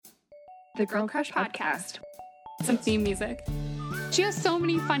The Girl Crush Podcast. Some theme music. She has so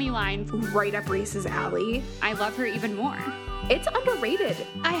many funny lines. Right up Reese's alley. I love her even more. It's underrated.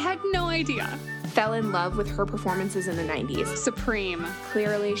 I had no idea. Fell in love with her performances in the 90s. Supreme.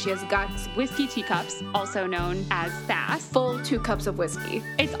 Clearly, she has guts. Whiskey teacups, also known as sass. Full 2 cups of whiskey.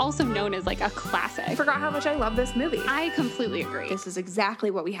 It's also known as like a classic. I forgot how much I love this movie. I completely agree. This is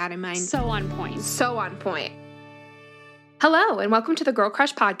exactly what we had in mind. So on point. So on point. Hello, and welcome to the Girl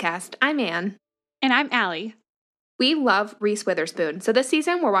Crush Podcast. I'm Anne. And I'm Allie. We love Reese Witherspoon, so this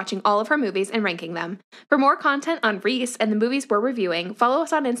season we're watching all of her movies and ranking them. For more content on Reese and the movies we're reviewing, follow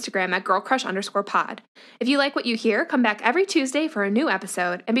us on Instagram at girlcrush_pod. If you like what you hear, come back every Tuesday for a new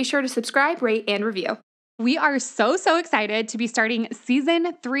episode, and be sure to subscribe, rate, and review. We are so excited to be starting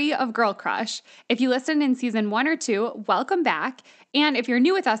season 3 of Girl Crush. If you listened in season 1 or 2, welcome back. And if you're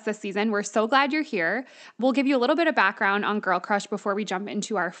new with us this season, we're so glad you're here. We'll give you a little bit of background on Girl Crush before we jump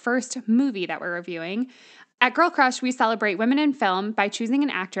into our first movie that we're reviewing. At Girl Crush, we celebrate women in film by choosing an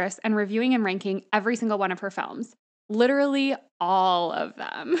actress and reviewing and ranking every single one of her films. Literally all of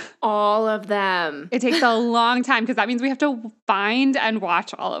them. All of them. It takes a long time because that means we have to find and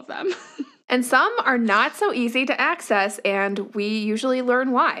watch all of them. And some are not so easy to access, and we usually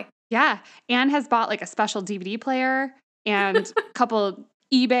learn why. Yeah. Anne has bought like a special DVD player and a couple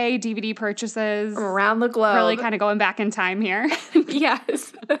eBay DVD purchases. From around the globe. Really kind of going back in time here.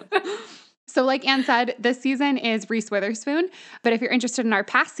 Yes. So like Anne said, this season is Reese Witherspoon. But if you're interested in our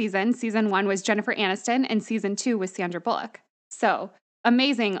past season 1 was Jennifer Aniston and season 2 was Sandra Bullock. So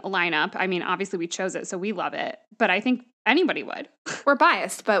amazing lineup. I mean, obviously we chose it, so we love it. But I think anybody would. We're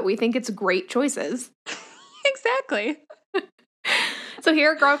biased, but we think it's great choices. Exactly. So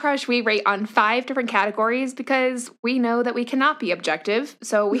here at Girl Crush, we rate on 5 different categories because we know that we cannot be objective.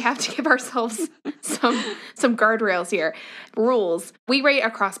 So we have to give ourselves some guardrails here. Rules. We rate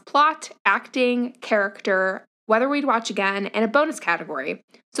across plot, acting, character, whether we'd watch again, and a bonus category.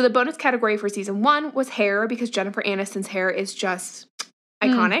 So the bonus category for season 1 was hair because Jennifer Aniston's hair is just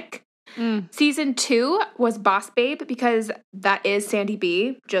iconic. Season 2 was Boss Babe because that is Sandy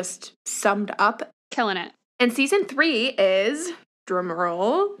B, just summed up. Killing it. And season 3 is,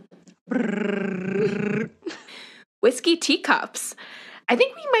 drumroll, Whiskey Teacups. I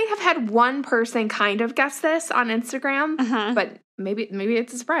think we might have had one person kind of guess this on Instagram, but maybe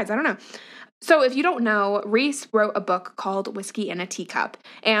it's a surprise. I don't know. So if you don't know, Reese wrote a book called Whiskey in a Teacup,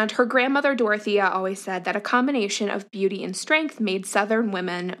 and her grandmother Dorothea always said that a combination of beauty and strength made Southern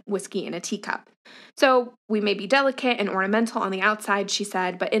women whiskey in a teacup. So we may be delicate and ornamental on the outside, she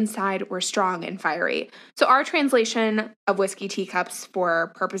said, but inside we're strong and fiery. So our translation of Whiskey Teacups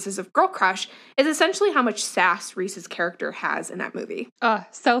for purposes of Girl Crush is essentially how much sass Reese's character has in that movie. Oh,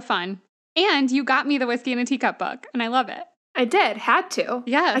 so fun. And you got me the Whiskey in a Teacup book, and I love it. I did. Had to.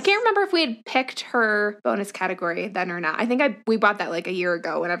 Yes. I can't remember if we had picked her bonus category then or not. I think we bought that like a year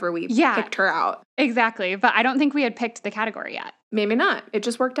ago whenever we picked her out. Exactly. But I don't think we had picked the category yet. Maybe not. It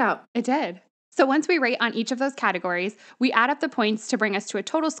just worked out. It did. So once we rate on each of those categories, we add up the points to bring us to a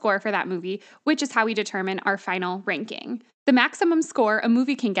total score for that movie, which is how we determine our final ranking. The maximum score a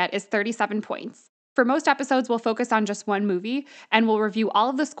movie can get is 37 points. For most episodes, we'll focus on just one movie, and we'll review all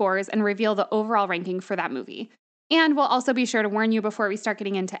of the scores and reveal the overall ranking for that movie. And we'll also be sure to warn you before we start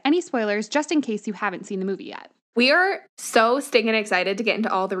getting into any spoilers, just in case you haven't seen the movie yet. We are so stinking excited to get into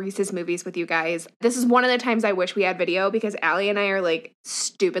all the Reese's movies with you guys. This is one of the times I wish we had video because Allie and I are like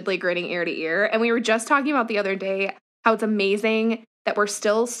stupidly grinning ear to ear. And we were just talking about the other day how it's amazing that we're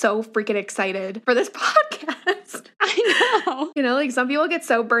still so freaking excited for this podcast. I know. You know, like some people get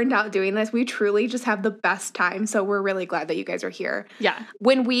so burned out doing this. We truly just have the best time. So we're really glad that you guys are here. Yeah.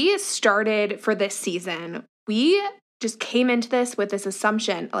 When we started for this season, we just came into this with this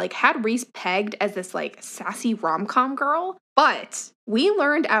assumption, like had Reese pegged as this like sassy rom-com girl, but we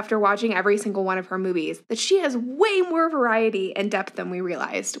learned after watching every single one of her movies that she has way more variety and depth than we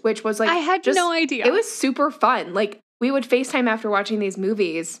realized, which was like, I had no idea. It was super fun. Like we would FaceTime after watching these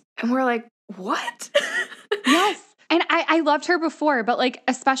movies and we're like, what? Yes. And I loved her before, but like,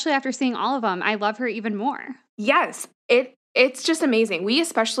 especially after seeing all of them, I love her even more. Yes. It's just amazing. We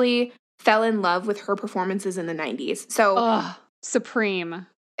especially fell in love with her performances in the 90s. So supreme.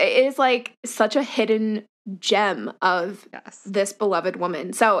 It is like such a hidden gem of this beloved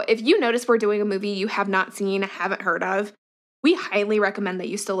woman. So if you notice we're doing a movie you have not seen, haven't heard of, we highly recommend that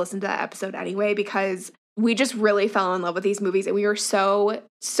you still listen to that episode anyway, because we just really fell in love with these movies and we were so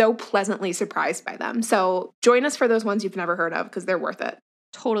pleasantly surprised by them. So join us for those ones you've never heard of because they're worth it.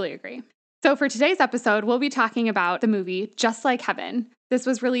 Totally agree. So for today's episode, we'll be talking about the movie Just Like Heaven. This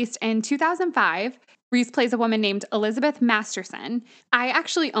was released in 2005. Reese plays a woman named Elizabeth Masterson. I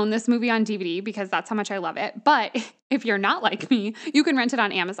actually own this movie on DVD because that's how much I love it. But if you're not like me, you can rent it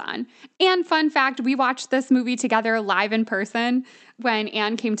on Amazon. And fun fact, we watched this movie together live in person when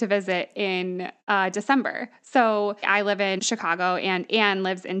Anne came to visit in December. So I live in Chicago and Anne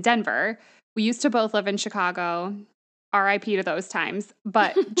lives in Denver. We used to both live in Chicago. RIP to those times.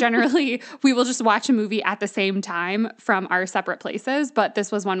 But generally, we will just watch a movie at the same time from our separate places. But this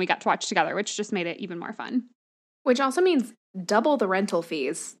was one we got to watch together, which just made it even more fun. Which also means double the rental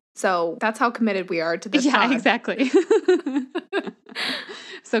fees. So that's how committed we are to this pod. Yeah, exactly.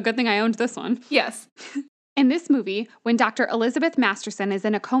 So good thing I owned this one. Yes. In this movie, when Dr. Elizabeth Masterson is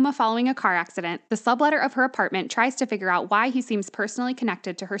in a coma following a car accident, the subletter of her apartment tries to figure out why he seems personally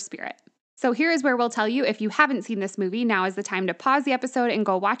connected to her spirit. So here is where we'll tell you if you haven't seen this movie, now is the time to pause the episode and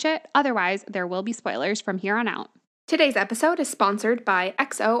go watch it. Otherwise, there will be spoilers from here on out. Today's episode is sponsored by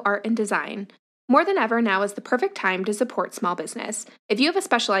XO Art and Design. More than ever, now is the perfect time to support small business. If you have a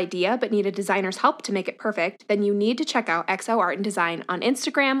special idea but need a designer's help to make it perfect, then you need to check out XO Art and Design on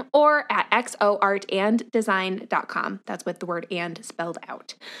Instagram or at xoartanddesign.com. That's with the word "and" spelled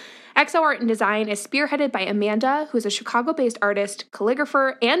out. XO Art and Design is spearheaded by Amanda, who is a Chicago-based artist,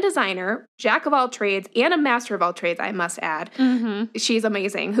 calligrapher, and designer, jack of all trades, and a master of all trades, I must add. Mm-hmm. She's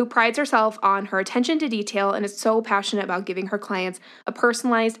amazing, who prides herself on her attention to detail and is so passionate about giving her clients a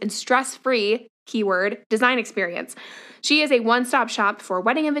personalized and stress-free, keyword, design experience. She is a one-stop shop for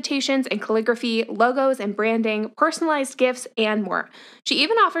wedding invitations and calligraphy, logos and branding, personalized gifts, and more. She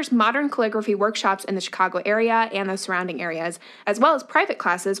even offers modern calligraphy workshops in the Chicago area and the surrounding areas, as well as private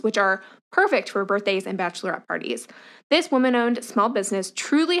classes, which are perfect for birthdays and bachelorette parties. This woman-owned small business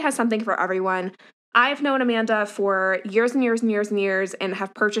truly has something for everyone. I've known Amanda for years and years and years and years and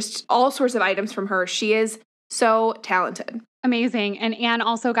have purchased all sorts of items from her. She is so talented. Amazing. And Anne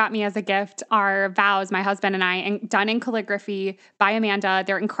also got me as a gift our vows, my husband and I, and done in calligraphy by Amanda.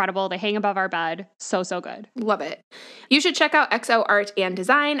 They're incredible. They hang above our bed. So, so good. Love it. You should check out XO Art and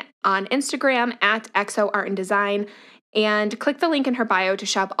Design on Instagram at XO Art and Design and click the link in her bio to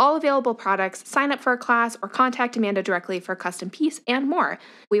shop all available products, sign up for a class, or contact Amanda directly for a custom piece and more.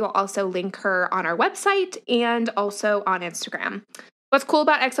 We will also link her on our website and also on Instagram. What's cool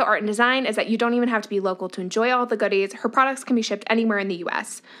about XO Art and Design is that you don't even have to be local to enjoy all the goodies. Her products can be shipped anywhere in the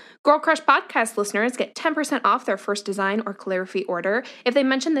U.S. Girl Crush podcast listeners get 10% off their first design or calligraphy order if they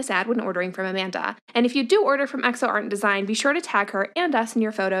mention this ad when ordering from Amanda. And if you do order from XO Art and Design, be sure to tag her and us in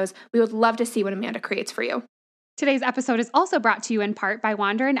your photos. We would love to see what Amanda creates for you. Today's episode is also brought to you in part by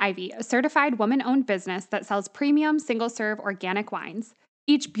Wander and Ivy, a certified woman-owned business that sells premium single-serve organic wines.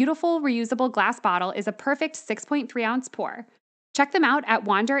 Each beautiful reusable glass bottle is a perfect 6.3-ounce pour. Check them out at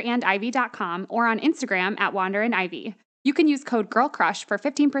wanderandivy.com or on Instagram at wanderandivy. You can use code GIRLCRUSH for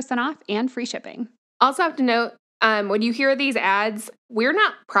 15% off and free shipping. Also have to note, when you hear these ads, we're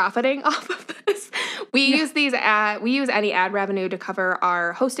not profiting off of this. We use any ad revenue to cover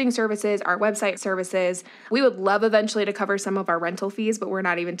our hosting services, our website services. We would love eventually to cover some of our rental fees, but we're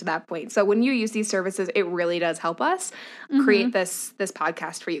not even to that point. So when you use these services, it really does help us create this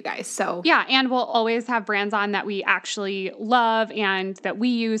podcast for you guys. So yeah, and we'll always have brands on that we actually love and that we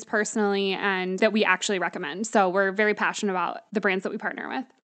use personally and that we actually recommend. So we're very passionate about the brands that we partner with.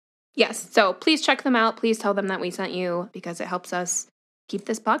 Yes. So please check them out. Please tell them that we sent you because it helps us keep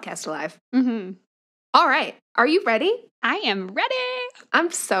this podcast alive. Mm-hmm. All right. Are you ready? I am ready.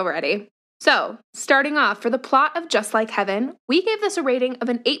 I'm so ready. So starting off, for the plot of Just Like Heaven, we gave this a rating of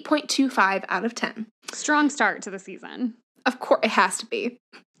an 8.25 out of 10. Strong start to the season. Of course. It has to be.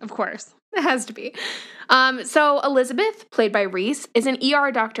 Of course. It has to be. So Elizabeth, played by Reese, is an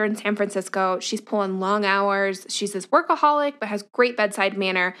ER doctor in San Francisco. She's pulling long hours. She's this workaholic, but has great bedside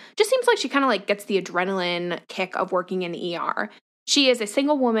manner. Just seems like she kind of gets the adrenaline kick of working in the ER. She is a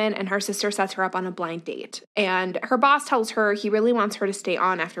single woman, and her sister sets her up on a blind date. And her boss tells her he really wants her to stay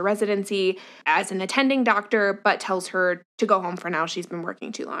on after residency as an attending doctor, but tells her to go home for now. She's been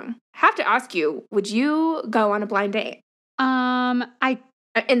working too long. I have to ask you, would you go on a blind date?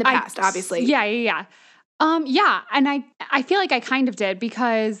 In the past, obviously. Yeah. Yeah, and I feel like I kind of did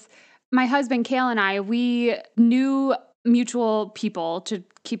because my husband, Kale, and I, we knew mutual people, to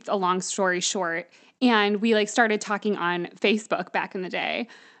keep a long story short, and we started talking on Facebook back in the day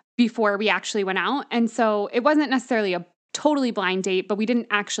before we actually went out. And so it wasn't necessarily a totally blind date, but we didn't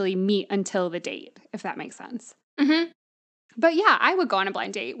actually meet until the date, if that makes sense. Mm-hmm. But yeah, I would go on a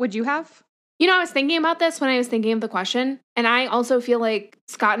blind date. Would you have? I was thinking about this when I was thinking of the question, and I also feel like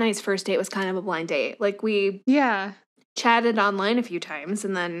Scott and I's first date was kind of a blind date. chatted online a few times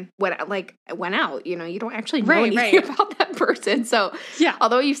and then went out. You know, you don't actually know anything about that person. So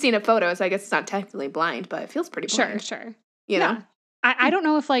although you've seen a photo, so I guess it's not technically blind, but it feels pretty blind. Sure. You know? I don't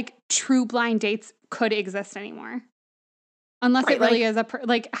know if like true blind dates could exist anymore. Unless it really is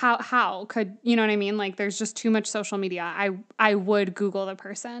how could, you know what I mean? Like there's just too much social media. I would Google the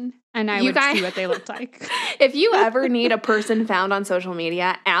person and I would see what they looked like. If you ever need a person found on social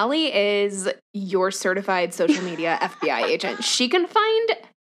media, Allie is your certified social media FBI agent. She can find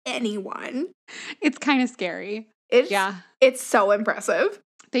anyone. It's kind of scary. It's so impressive.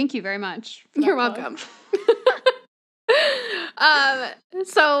 Thank you very much. You're welcome.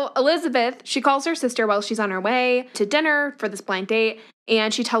 So Elizabeth, she calls her sister while she's on her way to dinner for this blind date,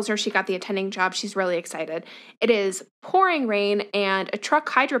 and she tells her she got the attending job. She's really excited. It is pouring rain, and a truck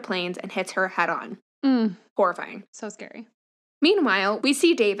hydroplanes and hits her head on. Horrifying. So scary. Meanwhile, we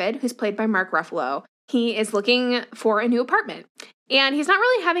see David, who's played by Mark Ruffalo. He is looking for a new apartment. And he's not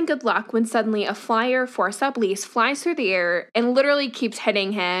really having good luck when suddenly a flyer for a sublease flies through the air and literally keeps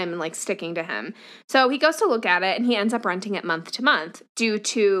hitting him and like sticking to him. So he goes to look at it and he ends up renting it month to month due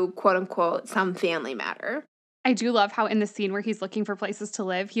to quote unquote some family matter. I do love how in the scene where he's looking for places to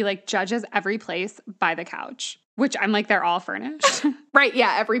live, he like judges every place by the couch, which I'm like, they're all furnished. Right.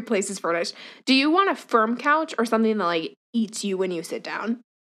 Yeah. Every place is furnished. Do you want a firm couch or something that like eats you when you sit down?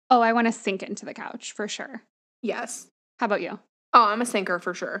 Oh, I want to sink into the couch for sure. Yes. How about you? Oh, I'm a sinker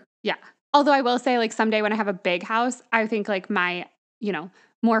for sure. Yeah. Although I will say, like, someday when I have a big house, I think, like, my, you know,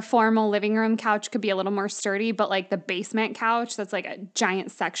 more formal living room couch could be a little more sturdy, but, like, the basement couch that's, like, a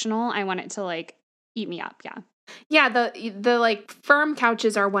giant sectional, I want it to, like, eat me up. Yeah. Yeah, the like, firm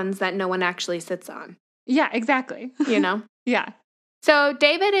couches are ones that no one actually sits on. Yeah, exactly. You know? Yeah. So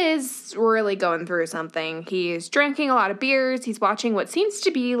David is really going through something. He's drinking a lot of beers. He's watching what seems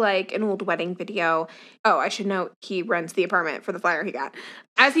to be like an old wedding video. Oh, I should note he rents the apartment for the flyer he got.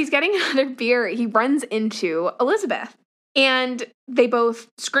 As he's getting another beer, he runs into Elizabeth. And they both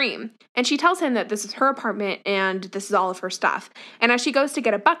scream. And she tells him that this is her apartment and this is all of her stuff. And as she goes to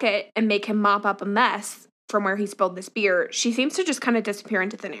get a bucket and make him mop up a mess from where he spilled this beer, she seems to just kind of disappear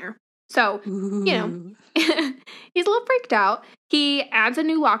into thin air. So, you know, he's a little freaked out. He adds a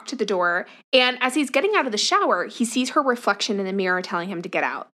new lock to the door, and as he's getting out of the shower, he sees her reflection in the mirror telling him to get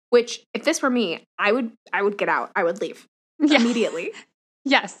out, which, if this were me, I would get out. I would leave immediately.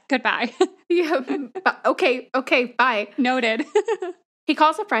 Yes, goodbye. Yeah. Okay, bye. Noted. He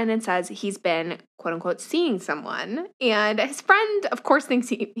calls a friend and says he's been, quote unquote, seeing someone. And his friend, of course, thinks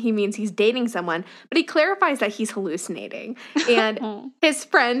he means he's dating someone, but he clarifies that he's hallucinating. And his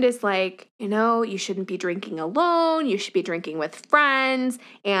friend is like, you know, you shouldn't be drinking alone. You should be drinking with friends.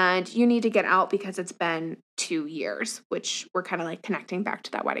 And you need to get out because it's been 2 years, which we're kind of like connecting back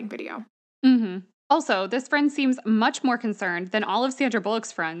to that wedding video. Mm-hmm. Also, this friend seems much more concerned than all of Sandra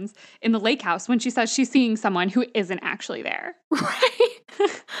Bullock's friends in the lake house when she says she's seeing someone who isn't actually there. Right.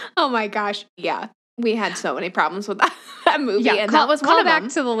 Oh my gosh. Yeah. We had so many problems with that movie. Yeah, and that was one of them. Call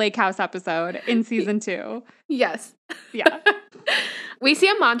back to the lake house episode in season 2. Yes. Yeah. We see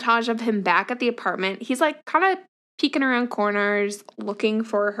a montage of him back at the apartment. He's like kind of peeking around corners, looking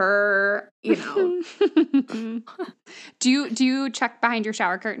for her, you know. Do you check behind your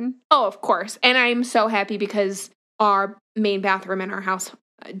shower curtain? Oh, of course. And I'm so happy because our main bathroom in our house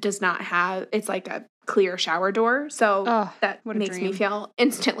does not have, it's like a clear shower door. So that makes me feel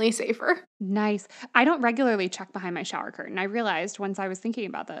instantly safer. Nice. I don't regularly check behind my shower curtain. I realized once I was thinking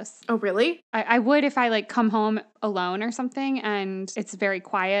about this. Oh, really? I would if I like come home alone or something and it's very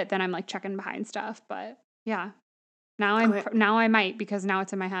quiet, then I'm like checking behind stuff. But yeah. Now I might because now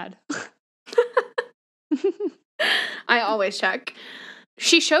it's in my head. I always check.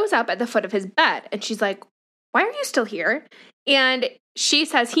 She shows up at the foot of his bed and she's like, "Why are you still here?" And she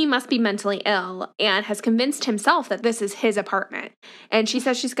says he must be mentally ill and has convinced himself that this is his apartment. And she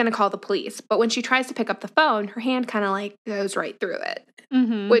says she's going to call the police. But when she tries to pick up the phone, her hand kind of like goes right through it.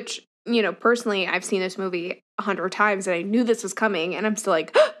 Mm-hmm. Which, you know, personally, I've seen this movie 100 times and I knew this was coming and I'm still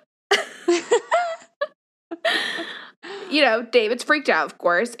like, you know, David's freaked out, of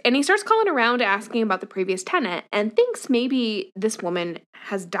course, and he starts calling around asking about the previous tenant and thinks maybe this woman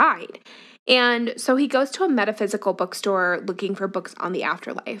has died. And so he goes to a metaphysical bookstore looking for books on the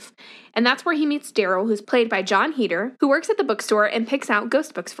afterlife. And that's where he meets Daryl, who's played by John Heder, who works at the bookstore and picks out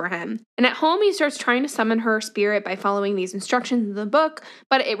ghost books for him. And at home, he starts trying to summon her spirit by following these instructions in the book,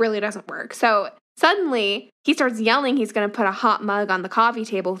 but it really doesn't work. So Suddenly, he starts yelling he's going to put a hot mug on the coffee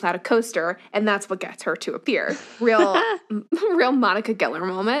table without a coaster, and that's what gets her to appear. Real Monica Geller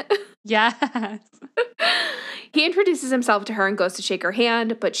moment. Yes. He introduces himself to her and goes to shake her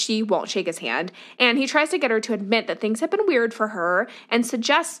hand, but she won't shake his hand. And he tries to get her to admit that things have been weird for her and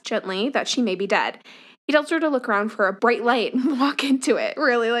suggests gently that she may be dead. He tells her to look around for a bright light and walk into it,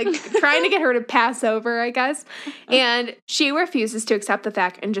 really, like trying to get her to pass over, I guess. And she refuses to accept the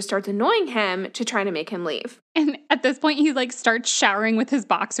fact and just starts annoying him to try to make him leave. And at this point, he like starts showering with his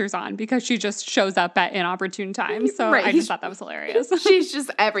boxers on because she just shows up at inopportune times. So I just thought that was hilarious. She's just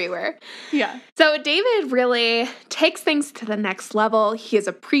everywhere. Yeah. So David really takes things to the next level. He is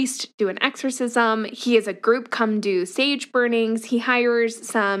a priest do an exorcism. He is a group come do sage burnings. He hires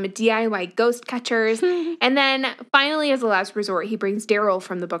some DIY ghost catchers. And then finally, as a last resort, he brings Daryl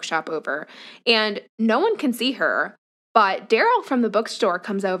from the bookshop over. And no one can see her, but Daryl from the bookstore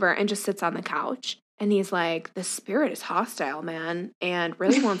comes over and just sits on the couch. And he's like, the spirit is hostile, man, and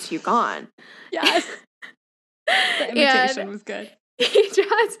really wants you gone. Yes. The imitation was good.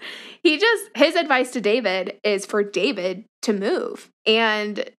 His advice to David is for David to move.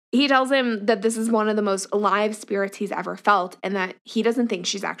 And he tells him that this is one of the most alive spirits he's ever felt and that he doesn't think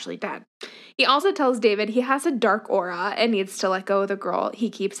she's actually dead. He also tells David he has a dark aura and needs to let go of the girl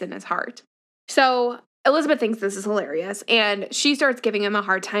he keeps in his heart. So Elizabeth thinks this is hilarious, and she starts giving him a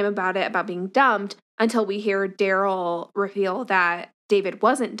hard time about it, about being dumped, until we hear Daryl reveal that David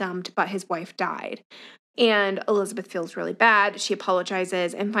wasn't dumped, but his wife died. And Elizabeth feels really bad. She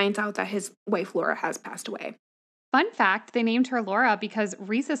apologizes and finds out that his wife, Laura, has passed away. Fun fact, they named her Laura because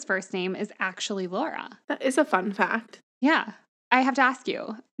Reese's first name is actually Laura. That is a fun fact. Yeah. I have to ask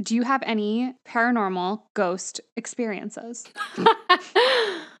you, do you have any paranormal ghost experiences?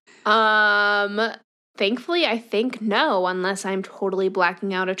 Thankfully, I think no, unless I'm totally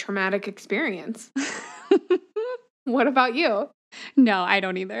blacking out a traumatic experience. What about you? No, I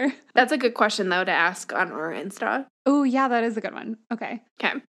don't either. That's a good question, though, to ask on our Insta. Oh, yeah, that is a good one. Okay.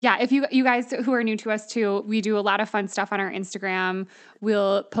 Yeah, if you guys who are new to us too, we do a lot of fun stuff on our Instagram.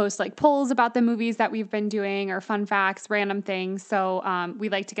 We'll post like polls about the movies that we've been doing or fun facts, random things. So we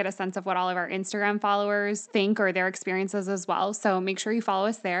like to get a sense of what all of our Instagram followers think or their experiences as well. So make sure you follow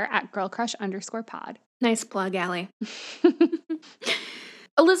us there at girlcrush_pod. Nice plug, Allie.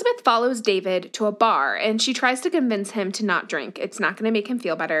 Elizabeth follows David to a bar, and she tries to convince him to not drink. It's not going to make him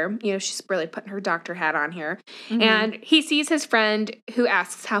feel better. You know, she's really putting her doctor hat on here. Mm-hmm. And he sees his friend who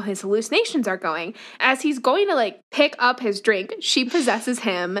asks how his hallucinations are going. As he's going to, like, pick up his drink, she possesses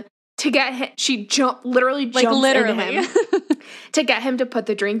him to get him. She literally jumps into him to get him to put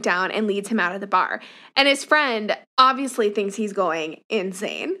the drink down and leads him out of the bar. And his friend obviously thinks he's going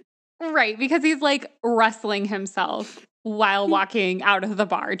insane. Right, because he's, like, wrestling himself while walking out of the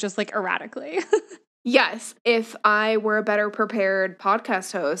bar, just like erratically. Yes. If I were a better prepared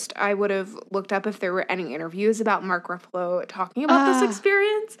podcast host, I would have looked up if there were any interviews about Mark Ruffalo talking about this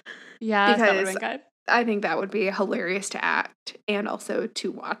experience. Yeah, that would have been good. I think that would be hilarious to act and also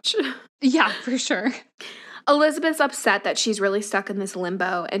to watch. Yeah, for sure. Elizabeth's upset that she's really stuck in this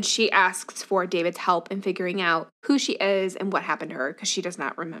limbo, and she asks for David's help in figuring out who she is and what happened to her because she does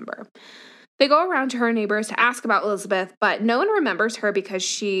not remember. They go around to her neighbors to ask about Elizabeth, but no one remembers her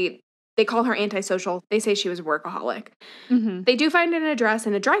because they call her antisocial. They say she was a workaholic. Mm-hmm. They do find an address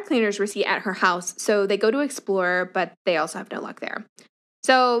and a dry cleaner's receipt at her house, so they go to explore, but they also have no luck there.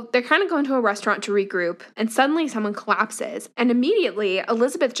 So they're kind of going to a restaurant to regroup, and suddenly someone collapses, and immediately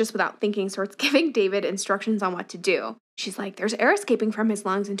Elizabeth, just without thinking, starts giving David instructions on what to do. She's like, there's air escaping from his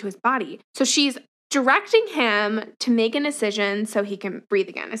lungs into his body. So she's directing him to make an incision so he can breathe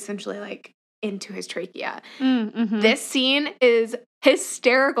again, essentially like into his trachea. Mm-hmm. This scene is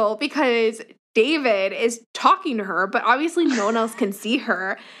hysterical because David is talking to her, but obviously no one else can see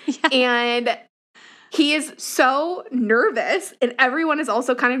her. Yeah. And he is so nervous, and everyone is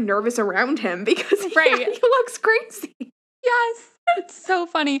also kind of nervous around him because he looks crazy. Yes. It's so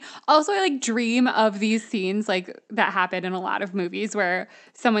funny. Also, I like dream of these scenes like that happen in a lot of movies where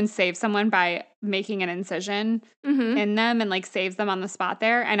someone saves someone by making an incision in them and like saves them on the spot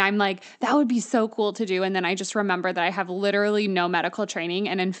there. And I'm like, that would be so cool to do. And then I just remember that I have literally no medical training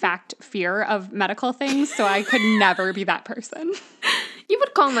and in fact fear of medical things. So I could never be that person. You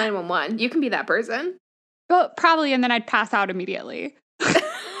would call 911. You can be that person. Well, probably. And then I'd pass out immediately.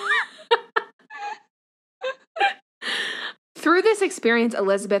 Through this experience,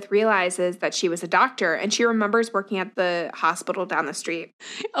 Elizabeth realizes that she was a doctor, and she remembers working at the hospital down the street.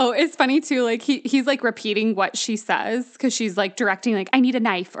 Oh, it's funny, too. Like, he's, like, repeating what she says, because she's, like, directing, like, I need a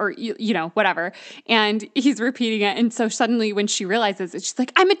knife, or, you know, whatever. And he's repeating it, and so suddenly when she realizes it, she's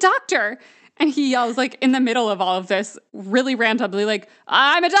like, I'm a doctor! And he yells, like, in the middle of all of this, really randomly, like,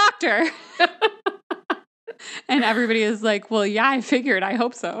 I'm a doctor. And everybody is like, well, yeah, I figured. I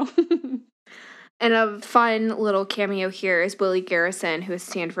hope so. And a fun little cameo here is Willie Garrison, who is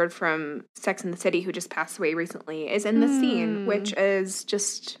Stanford from Sex and the City, who just passed away recently, is in the scene, which is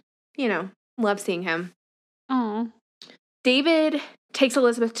just, love seeing him. Oh. David takes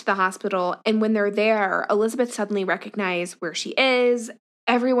Elizabeth to the hospital, and when they're there, Elizabeth suddenly recognizes where she is,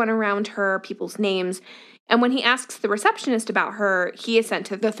 everyone around her, people's names, and when he asks the receptionist about her, he is sent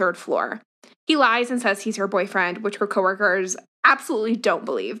to the 3rd floor. He lies and says he's her boyfriend, which her coworkers absolutely don't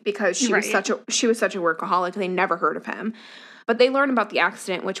believe because she was such a workaholic. They never heard of him. But they learn about the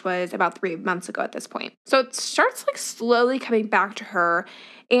accident, which was about 3 months ago at this point. So it starts slowly coming back to her,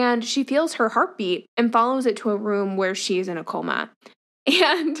 and she feels her heartbeat and follows it to a room where she is in a coma.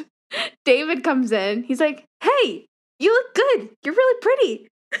 And David comes in. He's like, "Hey, you look good. You're really pretty."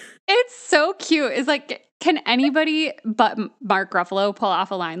 It's so cute. It's like, can anybody but Mark Ruffalo pull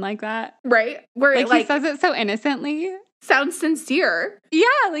off a line like that? Right? Where he says it so innocently. Sounds sincere.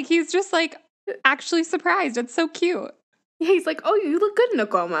 Yeah, he's just actually surprised. It's so cute. Yeah, he's like, "Oh, you look good in a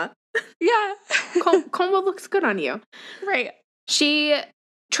coma." Yeah. Coma looks good on you. Right. She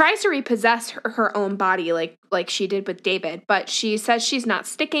tries to repossess her own body like she did with David, but she says she's not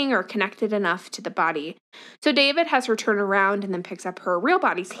sticking or connected enough to the body. So David has her turn around and then picks up her real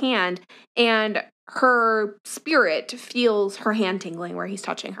body's hand, and her spirit feels her hand tingling where he's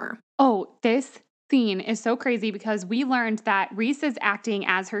touching her. Oh, this scene is so crazy because we learned that Reese is acting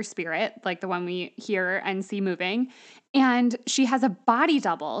as her spirit, like the one we hear and see moving, and she has a body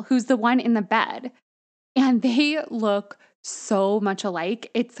double who's the one in the bed, and they look so much alike.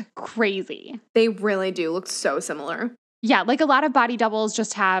 It's crazy. They really do look so similar. Yeah, a lot of body doubles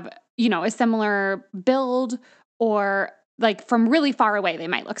just have, a similar build, or from really far away they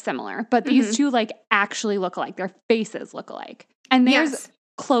might look similar. But these two actually look alike. Their faces look alike. And there's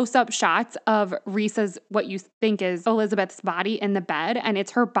close-up shots of Reese's, what you think is Elizabeth's body in the bed, and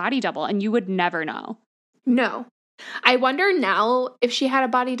it's her body double, and you would never know. No. I wonder now if she had a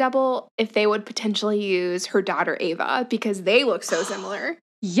body double, if they would potentially use her daughter Ava, because they look so similar.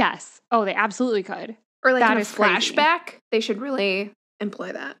 Yes. Oh, they absolutely could. Or in a flashback, crazy. They should really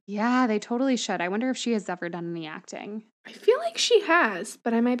employ that. Yeah, they totally should. I wonder if she has ever done any acting. I feel like she has,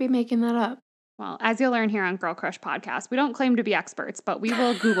 but I might be making that up. Well, as you'll learn here on Girl Crush Podcast, we don't claim to be experts, but we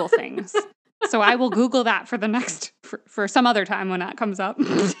will Google things. So I will Google that for some other time when that comes up.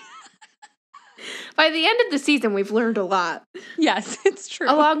 By the end of the season, we've learned a lot. Yes, it's true.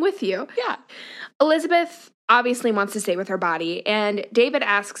 Along with you. Yeah. Elizabeth obviously wants to stay with her body, and David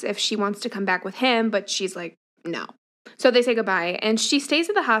asks if she wants to come back with him, but she's like, no. So they say goodbye, and she stays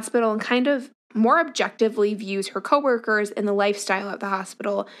at the hospital and kind of more objectively views her coworkers and the lifestyle at the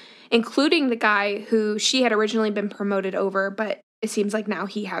hospital, including the guy who she had originally been promoted over, but it seems like now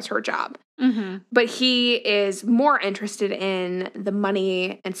he has her job. Mm-hmm. But he is more interested in the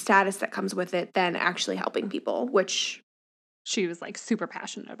money and status that comes with it than actually helping people, which she was super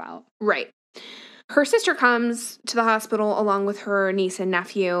passionate about. Right. Her sister comes to the hospital along with her niece and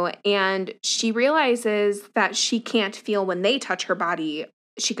nephew, and she realizes that she can't feel when they touch her body.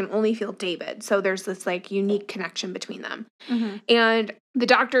 She can only feel David. So there's this unique connection between them. Mm-hmm. And the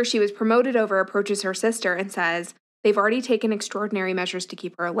doctor she was promoted over approaches her sister and says they've already taken extraordinary measures to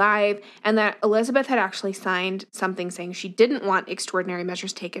keep her alive, and that Elizabeth had actually signed something saying she didn't want extraordinary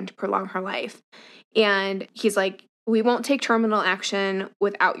measures taken to prolong her life. And he's like, we won't take terminal action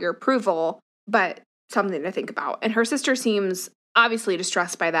without your approval, but something to think about. And her sister seems obviously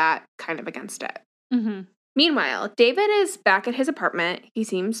distressed by that, kind of against it. Mm-hmm. Meanwhile, David is back at his apartment. He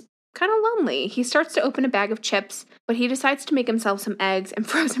seems kind of lonely. He starts to open a bag of chips, but he decides to make himself some eggs and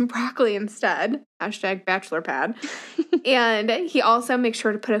frozen broccoli instead. # bachelor pad. And he also makes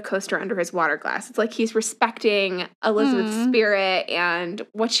sure to put a coaster under his water glass. It's like he's respecting Elizabeth's spirit and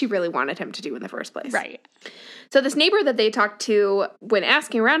what she really wanted him to do in the first place. Right. So this neighbor that they talked to when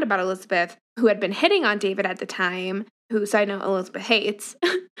asking around about Elizabeth, who had been hitting on David at the time, who, side note, Elizabeth hates,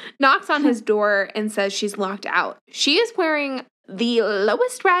 knocks on his door and says she's locked out. She is wearing the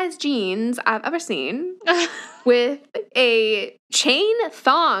lowest rise jeans I've ever seen with a chain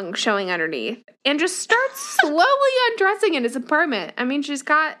thong showing underneath and just starts slowly undressing in his apartment. I mean, she's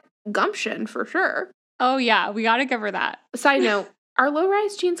got gumption for sure. Oh, yeah. We got to give her that. Side note, are low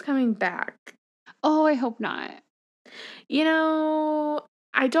rise jeans coming back? Oh, I hope not.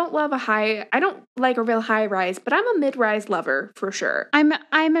 I don't like a real high rise, but I'm a mid-rise lover for sure. I'm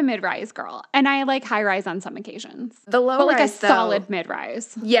a mid-rise girl, and I like high rise on some occasions. The low but rise, a solid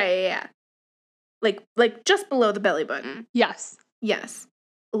mid-rise. Yeah. Like just below the belly button. Yes.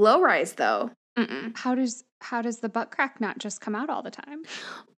 Low rise, though. Mm-mm. How does the butt crack not just come out all the time?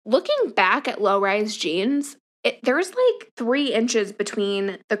 Looking back at low rise jeans, there's like 3 inches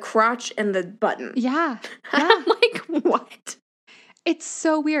between the crotch and the button. Yeah. I'm like, what? It's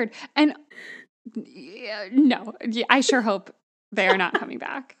so weird. And no, I sure hope they are not coming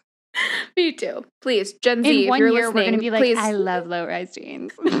back. Me too. Please, Gen Z, In 1 if you're year, listening, we're going to be like, please. I love low-rise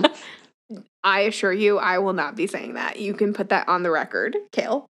jeans. I assure you, I will not be saying that. You can put that on the record,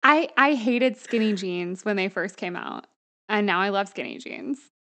 Kale. I hated skinny jeans when they first came out, and now I love skinny jeans.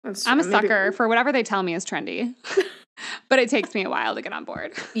 I'm a sucker for whatever they tell me is trendy, but it takes me a while to get on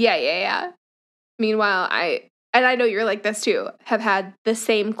board. Yeah. Meanwhile, I know you're like this too, have had the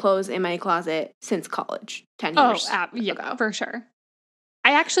same clothes in my closet since college, 10 years ago. For sure.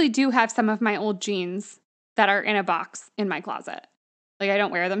 I actually do have some of my old jeans that are in a box in my closet. Like, I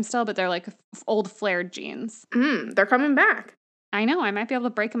don't wear them still, but they're like old flared jeans. They're coming back. I know. I might be able to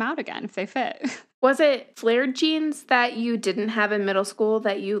break them out again if they fit. Was it flared jeans that you didn't have in middle school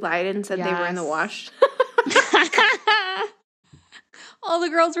that you lied and said they were in the wash? All the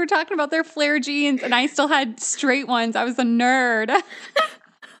girls were talking about their flare jeans, and I still had straight ones. I was a nerd.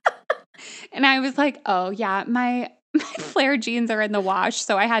 And I was like, oh, yeah, my flare jeans are in the wash,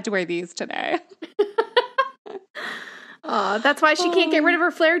 so I had to wear these today. Oh, that's why she can't get rid of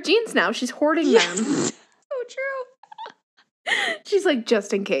her flared jeans now. She's hoarding them. So true. She's like,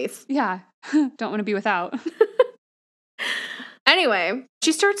 just in case. Yeah. Don't want to be without. Anyway,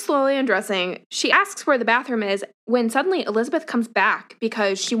 she starts slowly undressing. She asks where the bathroom is when suddenly Elizabeth comes back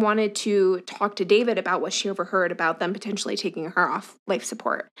because she wanted to talk to David about what she overheard about them potentially taking her off life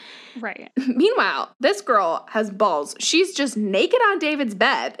support. Right. Meanwhile, this girl has balls. She's just naked on David's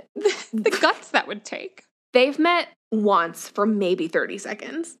bed. The guts that would take. They've met once for maybe 30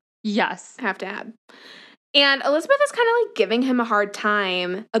 seconds. Yes. I have to add. And Elizabeth is kind of like giving him a hard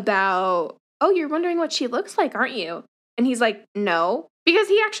time about, oh, you're wondering what she looks like, aren't you? And he's like, no. Because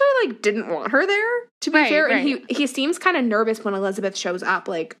he actually like didn't want her there, to be fair. Right. And he seems kind of nervous when Elizabeth shows up,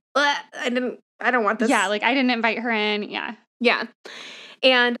 like, I don't want this. Yeah, like I didn't invite her in. Yeah. Yeah.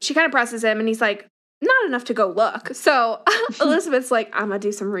 And she kind of presses him and he's like, not enough to go look. So Elizabeth's like, I'm going to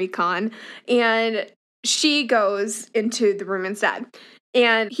do some recon. And she goes into the room instead.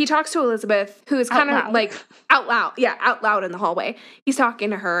 And he talks to Elizabeth, who is kind of like out loud. Yeah, out loud in the hallway. He's talking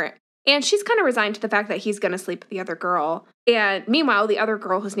to her. And she's kind of resigned to the fact that he's going to sleep with the other girl. And meanwhile, the other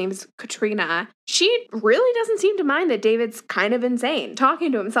girl, whose name is Katrina, she really doesn't seem to mind that David's kind of insane,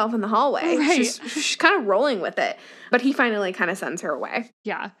 talking to himself in the hallway. Right. She's kind of rolling with it. But he finally kind of sends her away.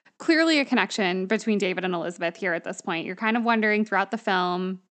 Yeah. Clearly a connection between David and Elizabeth here at this point. You're kind of wondering throughout the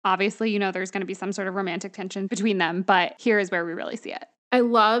film. Obviously, you know, there's going to be some sort of romantic tension between them. But here is where we really see it. I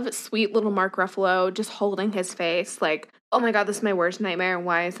love sweet little Mark Ruffalo just holding his face like, oh my God, this is my worst nightmare.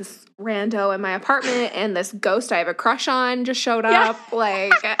 Why is this rando in my apartment? And this ghost I have a crush on just showed up. Yeah.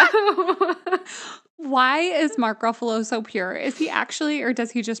 Like, why is Mark Ruffalo so pure? Is he actually, or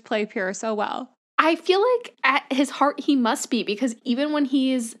does he just play pure so well? I feel like at his heart he must be, because even when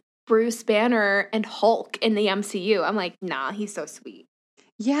he's Bruce Banner and Hulk in the MCU, I'm like, nah, he's so sweet.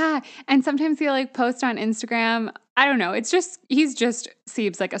 Yeah. And sometimes he'll like post on Instagram. I don't know. It's just, he's just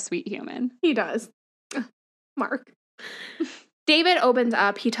seems like a sweet human. He does. Mark. David opens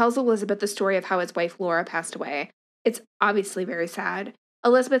up. He tells Elizabeth the story of how his wife Laura passed away. It's obviously very sad.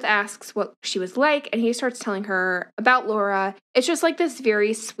 Elizabeth asks what she was like, and he starts telling her about Laura. It's just like this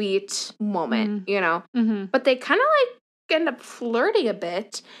very sweet moment, you know? Mm-hmm. But they kind of like end up flirting a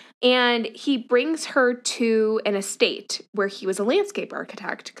bit. And he brings her to an estate where he was a landscape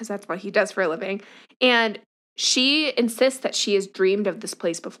architect, because that's what he does for a living. And she insists that she has dreamed of this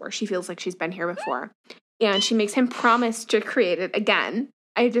place before. She feels like she's been here before. And she makes him promise to create it again.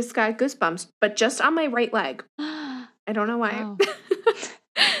 I just got goosebumps, but just on my right leg. I don't know why. Wow.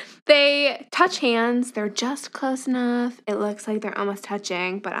 They touch hands. They're just close enough. It looks like they're almost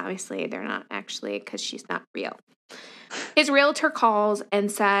touching, but obviously they're not actually, because she's not real. His realtor calls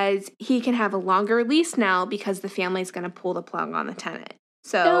and says he can have a longer lease now because the family's going to pull the plug on the tenant.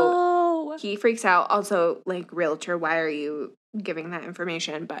 So he freaks out. Also, like, realtor, why are you giving that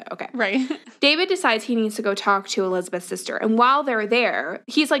information? But okay. Right. David decides he needs to go talk to Elizabeth's sister. And while they're there,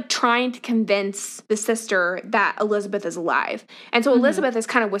 he's like trying to convince the sister that Elizabeth is alive. And so Elizabeth is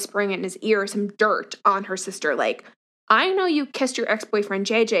kind of whispering in his ear some dirt on her sister. Like, I know you kissed your ex-boyfriend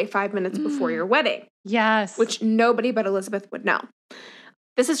JJ 5 minutes before your wedding. Yes. Which nobody but Elizabeth would know.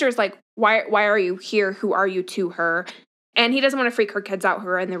 The sister is like, why are you here? Who are you to her? And he doesn't want to freak her kids out who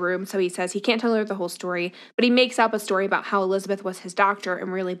are in the room, so he says he can't tell her the whole story, but he makes up a story about how Elizabeth was his doctor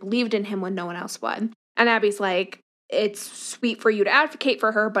and really believed in him when no one else would. And Abby's like, it's sweet for you to advocate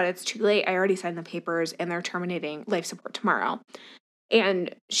for her, but it's too late. I already signed the papers and they're terminating life support tomorrow.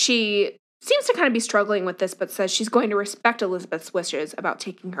 And she seems to kind of be struggling with this, but says she's going to respect Elizabeth's wishes about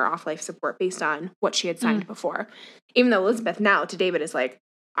taking her off life support based on what she had signed before. Even though Elizabeth now to David is like,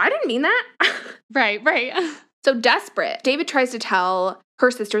 I didn't mean that. Right. So desperate, David tries to tell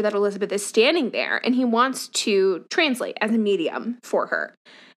her sister that Elizabeth is standing there and he wants to translate as a medium for her.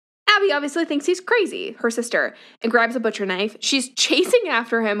 Abby obviously thinks he's crazy, her sister, and grabs a butcher knife. She's chasing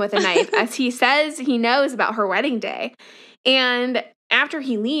after him with a knife as he says he knows about her wedding day. And after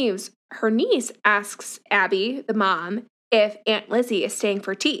he leaves, her niece asks Abby, the mom, if Aunt Lizzie is staying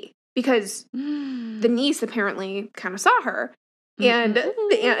for tea because the niece apparently kind of saw her. And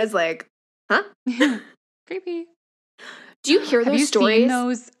the aunt is like, huh? Creepy. Do you hear those Have you stories? seen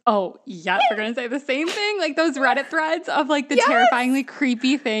those? Oh, yes, we're going to say the same thing. Like those Reddit threads of like the terrifyingly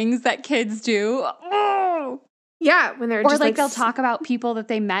creepy things that kids do. Oh. Yeah, when they're or just like they'll talk about people that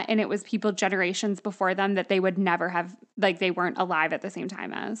they met and it was people generations before them that they would never have, like they weren't alive at the same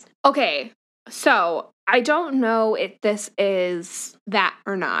time as. Okay, so I don't know if this is that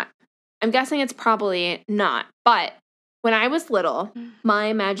or not. I'm guessing it's probably not. But when I was little, my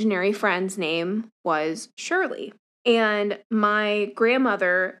imaginary friend's name was Shirley. And my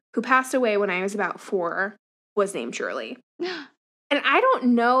grandmother, who passed away when I was about 4, was named Shirley. And I don't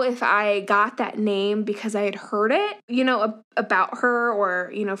know if I got that name because I had heard it, about her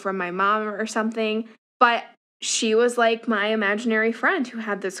or, from my mom or something. But she was like my imaginary friend who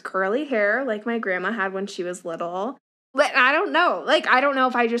had this curly hair like my grandma had when she was little. But I don't know. I don't know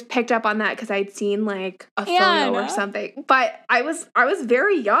if I just picked up on that because I'd seen like a photo or something. But I was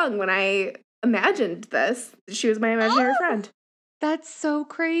very young when I imagined this. She was my imaginary friend. That's so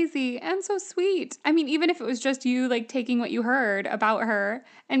crazy and so sweet. I mean, even if it was just you like taking what you heard about her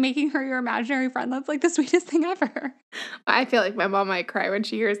and making her your imaginary friend, that's like the sweetest thing ever. I feel like my mom might cry when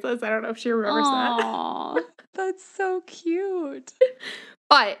she hears this. I don't know if she remembers that. That's so cute.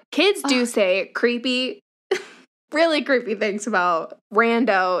 But kids do say creepy, really creepy things about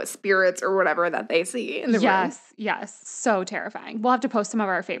rando spirits or whatever that they see in the room. Yes. So terrifying. We'll have to post some of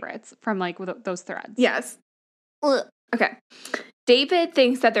our favorites from like those threads. Yes. Ugh. Okay. David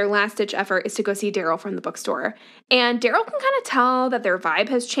thinks that their last-ditch effort is to go see Daryl from the bookstore. And Daryl can kind of tell that their vibe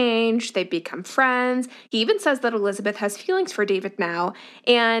has changed. They've become friends. He even says that Elizabeth has feelings for David now.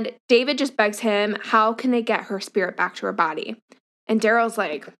 And David just begs him, how can they get her spirit back to her body? And Daryl's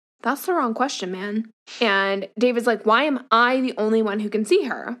like, that's the wrong question, man. And David's like, why am I the only one who can see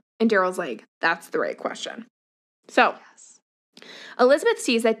her? And Daryl's like, that's the right question. So Elizabeth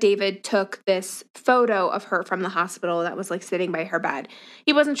sees that David took this photo of her from the hospital that was like sitting by her bed.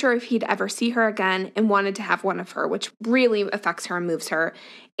 He wasn't sure if he'd ever see her again and wanted to have one of her, which really affects her and moves her.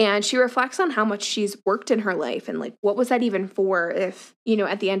 And she reflects on how much she's worked in her life and like, what was that even for if,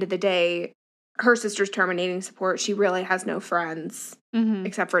 at the end of the day, her sister's terminating support, she really has no friends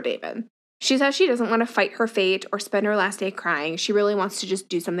except for David. She says she doesn't want to fight her fate or spend her last day crying. She really wants to just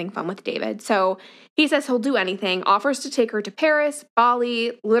do something fun with David. So he says he'll do anything, offers to take her to Paris,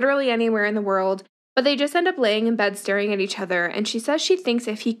 Bali, literally anywhere in the world. But they just end up laying in bed staring at each other. And she says she thinks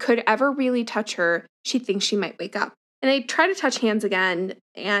if he could ever really touch her, she thinks she might wake up. And they try to touch hands again.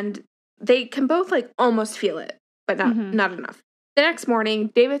 And they can both like almost feel it, but not enough. The next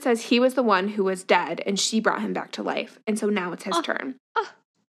morning, David says he was the one who was dead and she brought him back to life. And so now it's his turn.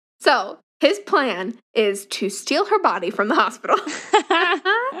 So his plan is to steal her body from the hospital.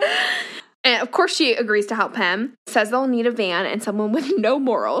 And of course she agrees to help him, says they'll need a van and someone with no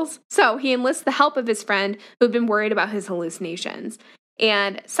morals. So he enlists the help of his friend who had been worried about his hallucinations.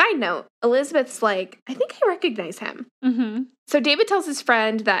 And side note, Elizabeth's like, I think I recognize him. So David tells his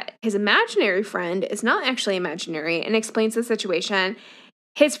friend that his imaginary friend is not actually imaginary and explains the situation.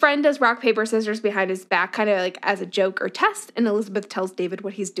 His friend does rock, paper, scissors behind his back, kind of like as a joke or test, and Elizabeth tells David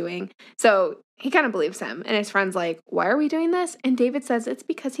what he's doing. So he kind of believes him, and his friend's like, why are we doing this? And David says it's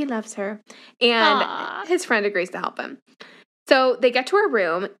because he loves her, and his friend agrees to help him. So they get to her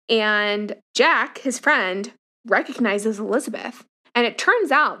room, and Jack, his friend, recognizes Elizabeth, and it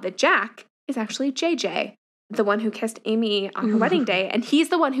turns out that Jack is actually JJ, the one who kissed Amy on her wedding day, and he's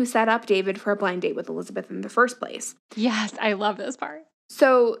the one who set up David for a blind date with Elizabeth in the first place. Yes, I love this part.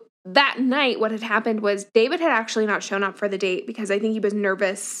 So that night, what had happened was David had actually not shown up for the date because I think he was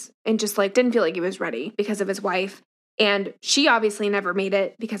nervous and just like didn't feel like he was ready because of his wife. And she obviously never made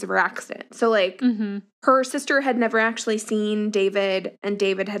it because of her accident. So like her sister had never actually seen David and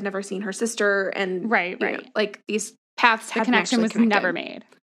David had never seen her sister. And right. Like these paths had the connection was connected. never made.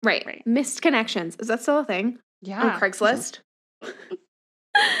 Right. Missed connections. Is that still a thing? Yeah. On Craigslist? I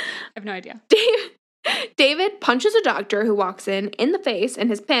have no idea. David punches a doctor who walks in the face in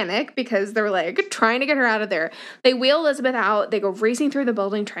his panic because they're like trying to get her out of there. They wheel Elizabeth out. They go racing through the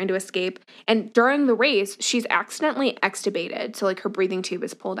building trying to escape. And during the race, she's accidentally extubated. So like her breathing tube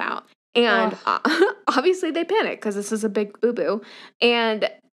is pulled out. And obviously they panic because this is a big boo-boo. And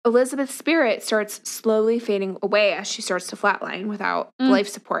Elizabeth's spirit starts slowly fading away as she starts to flatline without life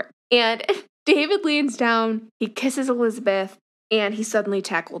support. And David leans down. He kisses Elizabeth. And he's suddenly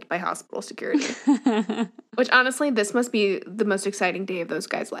tackled by hospital security. Which, honestly, this must be the most exciting day of those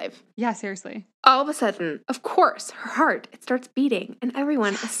guys' life. Yeah, seriously. All of a sudden, of course, her heart, it starts beating, and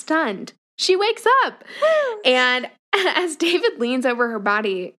everyone is stunned. She wakes up. And as David leans over her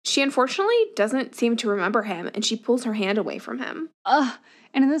body, she unfortunately doesn't seem to remember him, and she pulls her hand away from him.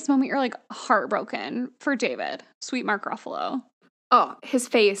 And in this moment, you're, like, heartbroken for David. Sweet Mark Ruffalo. Oh, his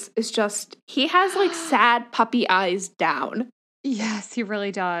face is just, he has, like, sad puppy eyes down. Yes, he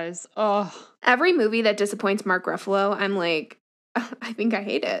really does. Oh. Every movie that disappoints Mark Ruffalo, I'm like, I think I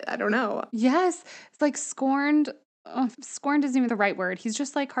hate it. I don't know. Yes. It's like scorned. Scorned isn't even the right word. He's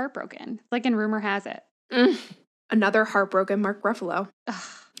just like heartbroken. Like in Rumor Has It. Another heartbroken Mark Ruffalo.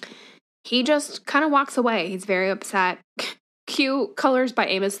 He just kind of walks away. He's very upset. Cue Colors by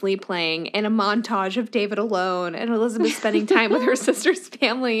Amos Lee playing and a montage of David alone and Elizabeth spending time with her sister's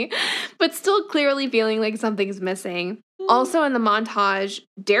family, but still clearly feeling like something's missing. Also in the montage,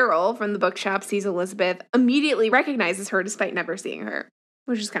 Daryl from the bookshop sees Elizabeth, immediately recognizes her despite never seeing her,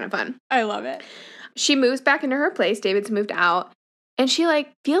 which is kind of fun. I love it. She moves back into her place. David's moved out, and she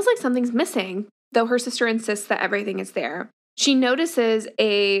feels like something's missing, though her sister insists that everything is there. She notices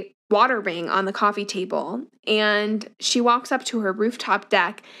a water ring on the coffee table, and she walks up to her rooftop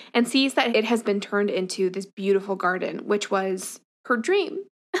deck and sees that it has been turned into this beautiful garden, which was her dream.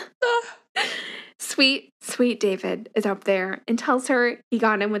 Sweet, sweet David is up there and tells her he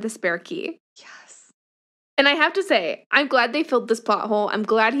got in with a spare key. Yes. And I have to say, I'm glad they filled this plot hole. I'm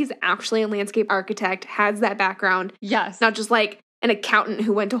glad he's actually a landscape architect, has that background. Yes. Not just like an accountant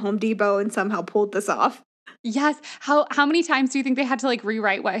who went to Home Depot and somehow pulled this off. Yes. How many times do you think they had to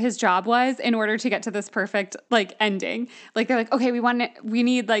rewrite what his job was in order to get to this perfect ending? Like they're like, okay, we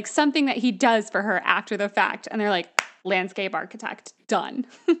need something that he does for her after the fact. And they're like, landscape architect, done.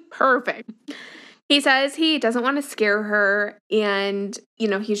 Perfect. He says he doesn't want to scare her and,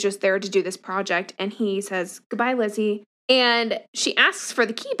 he's just there to do this project. And he says, goodbye, Lizzie. And she asks for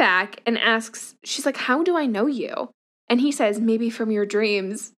the key back and she's like, how do I know you? And he says, maybe from your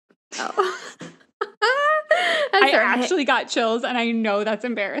dreams. Oh. I actually got chills and I know that's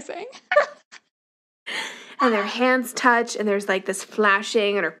embarrassing. And their hands touch and there's this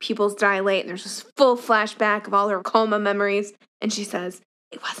flashing and her pupils dilate and there's this full flashback of all her coma memories. And she says,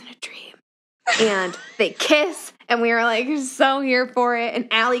 it wasn't a dream. And they kiss, and we were so here for it.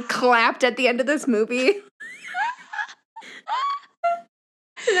 And Allie clapped at the end of this movie.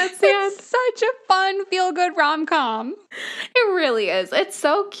 It's such a fun, feel-good rom-com. It really is. It's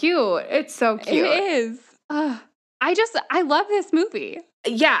so cute. It's so cute. It is. I love this movie.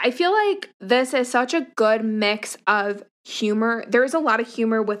 Yeah, I feel like this is such a good mix of humor. There's a lot of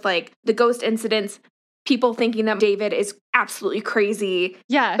humor with the ghost incidents, people thinking that David is absolutely crazy.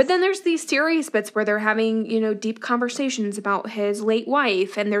 Yes. But then there's these serious bits where they're having, deep conversations about his late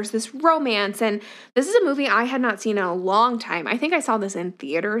wife, and there's this romance. And this is a movie I had not seen in a long time. I think I saw this in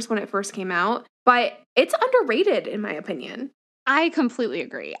theaters when it first came out, but it's underrated in my opinion. I completely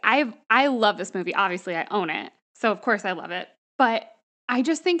agree. I love this movie. Obviously, I own it. So, of course, I love it. But I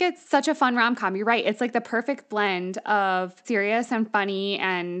just think it's such a fun rom-com. You're right. It's the perfect blend of serious and funny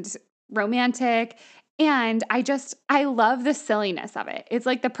and romantic. And I love the silliness of it. It's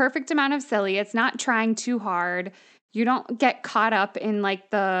the perfect amount of silly. It's not trying too hard. You don't get caught up in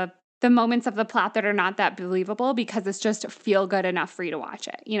the moments of the plot that are not that believable because it's just feel good enough for you to watch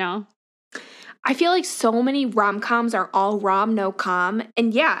it, I feel like so many rom-coms are all rom, no com.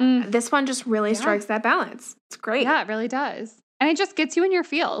 And this one just really strikes that balance. It's great. Yeah, it really does. And it just gets you in your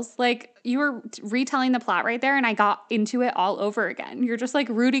feels. You were retelling the plot right there and I got into it all over again. You're just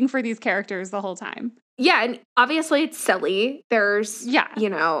rooting for these characters the whole time. Yeah, and obviously it's silly. There's,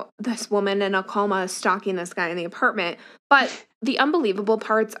 this woman in a coma stalking this guy in the apartment. But the unbelievable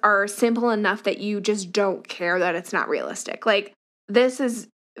parts are simple enough that you just don't care that it's not realistic. This is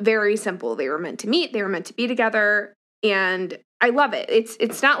very simple. They were meant to meet. They were meant to be together. And I love it.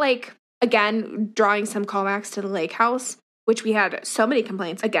 It's not again, drawing some callbacks to the lake house, which we had so many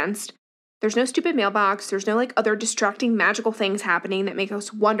complaints against. There's no stupid mailbox. There's no other distracting magical things happening that make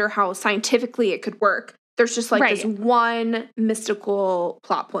us wonder how scientifically it could work. There's just this one mystical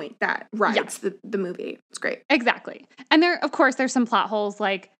plot point that rides the movie. It's great. Exactly. And of course, there's some plot holes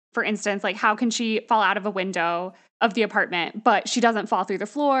For instance, like how can she fall out of a window of the apartment, but she doesn't fall through the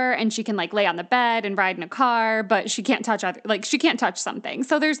floor, and she can like lay on the bed and ride in a car, but she can't touch she can't touch something.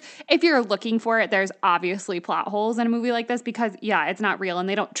 So if you're looking for it, there's obviously plot holes in a movie like this because it's not real and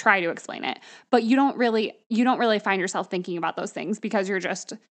they don't try to explain it. But you don't really find yourself thinking about those things because you're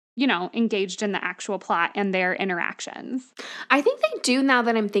just, engaged in the actual plot and their interactions. I think they do, now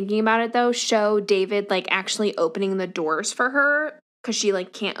that I'm thinking about it though, show David like actually opening the doors for her because she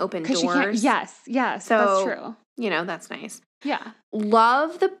like can't open doors. Yes, so, that's true. That's nice. Yeah.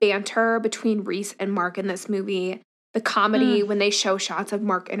 Love the banter between Reese and Mark in this movie. The comedy when they show shots of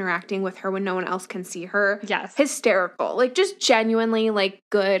Mark interacting with her when no one else can see her. Yes. Hysterical. Like just genuinely like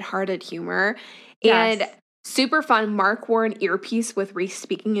good-hearted humor. Yes. And super fun. Mark wore an earpiece with Reese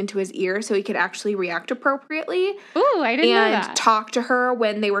speaking into his ear so he could actually react appropriately. Ooh, I didn't know that. And talk to her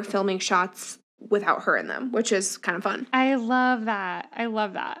when they were filming shots without her in them, which is kind of fun. I love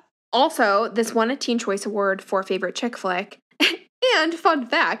that. Also, this won a Teen Choice Award for Favorite Chick Flick. And fun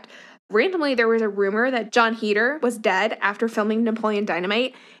fact, randomly there was a rumor that John Heder was dead after filming Napoleon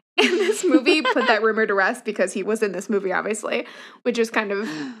Dynamite. And this movie put that rumor to rest because he was in this movie, obviously, which is kind of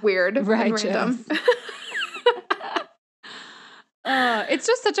weird and random. It's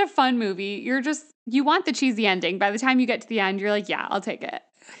just such a fun movie. You want the cheesy ending. By the time you get to the end, you're like, yeah, I'll take it.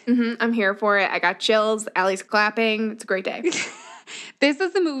 I'm here for it. I got chills. Allie's clapping. It's a great day. This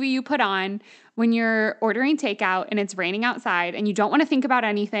is the movie you put on when you're ordering takeout and it's raining outside and you don't want to think about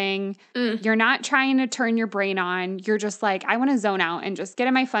anything. You're not trying to turn your brain on. You're just like, I want to zone out and just get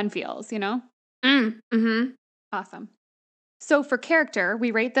in my fun feels, Awesome. So for character,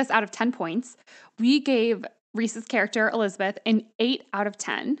 we rate this out of 10 points. We gave Reese's character, Elizabeth, an 8 out of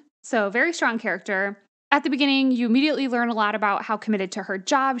 10. So very strong character. At the beginning, you immediately learn a lot about how committed to her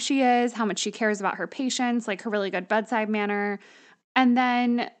job she is, how much she cares about her patients, like her really good bedside manner. And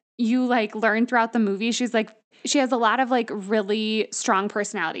then you like learn throughout the movie, she has a lot of like really strong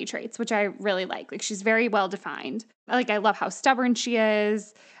personality traits, which I really like. Like she's very well defined. Like I love how stubborn she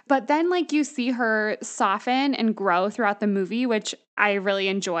is. But then like you see her soften and grow throughout the movie, which I really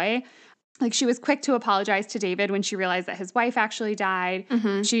enjoy. Like she was quick to apologize to David when she realized that his wife actually died.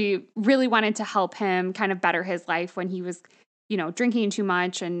 She really wanted to help him kind of better his life when he was, drinking too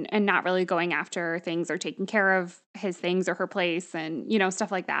much and not really going after things or taking care of his things or her place and,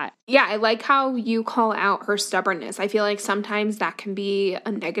 stuff like that. Yeah, I like how you call out her stubbornness. I feel like sometimes that can be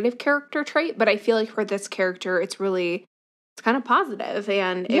a negative character trait, but I feel like for this character, it's kind of positive.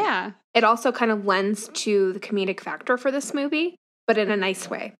 And it also kind of lends to the comedic factor for this movie, but in a nice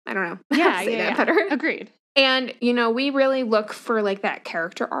way. I don't know. Yeah. Better. Agreed. And, we really look for like that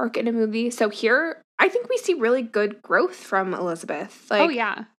character arc in a movie. So here, I think we see really good growth from Elizabeth. Like, oh,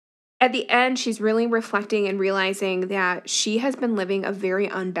 yeah. At the end, she's really reflecting and realizing that she has been living a very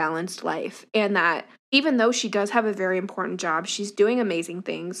unbalanced life and that even though she does have a very important job, she's doing amazing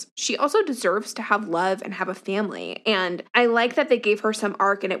things. She also deserves to have love and have a family. And I like that they gave her some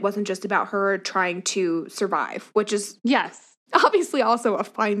arc and it wasn't just about her trying to survive, which is obviously also a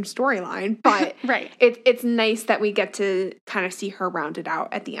fine storyline, but right. It's nice that we get to kind of see her rounded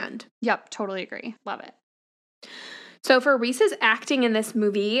out at the end. Yep, totally agree. Love it. So for Reese's acting in this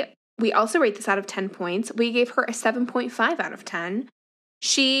movie, we also rate this out of 10 points. We gave her a 7.5 out of 10.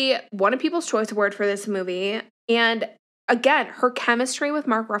 She won a People's Choice Award for this movie. And again, her chemistry with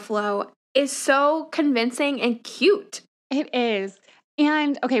Mark Ruffalo is so convincing and cute. It is.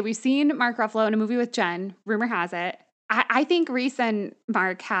 And okay, we've seen Mark Ruffalo in a movie with Jen, rumor has it. I think Reese and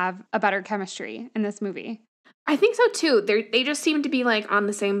Mark have a better chemistry in this movie. I think so too. They just seem to be like on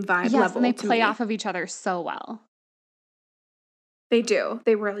the same vibe level. Yes, and they play off of each other so well. They do.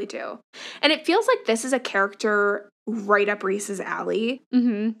 They really do. And it feels like this is a character right up Reese's alley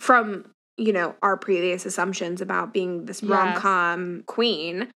from, our previous assumptions about being this rom-com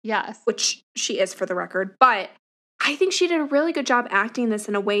queen. Yes. Which she is for the record. But I think she did a really good job acting this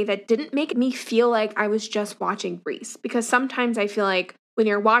in a way that didn't make me feel like I was just watching Reese. Because sometimes I feel like when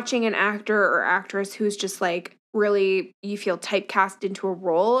you're watching an actor or actress who's just like really, you feel typecast into a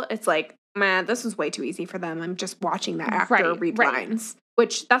role, it's like, man, this is way too easy for them. I'm just watching that actor read lines.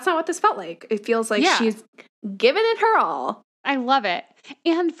 Which that's not what this felt like. It feels like she's given it her all. I love it.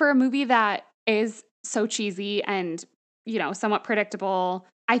 And for a movie that is so cheesy and, somewhat predictable,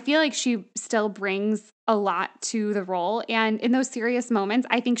 I feel like she still brings a lot to the role. And in those serious moments,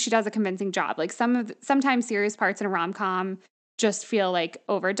 I think she does a convincing job. Like sometimes serious parts in a rom-com just feel like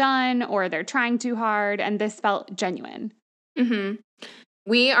overdone or they're trying too hard. And this felt genuine.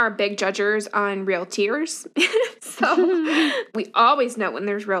 We are big judgers on real tears. So we always know when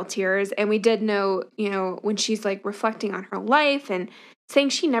there's real tears. And we did know, when she's like reflecting on her life and saying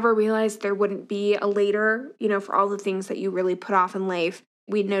she never realized there wouldn't be a later, for all the things that you really put off in life.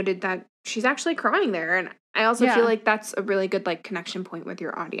 We noted that she's actually crying there. And I also feel like that's a really good connection point with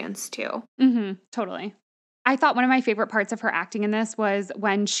your audience too. Mm-hmm. Totally. I thought one of my favorite parts of her acting in this was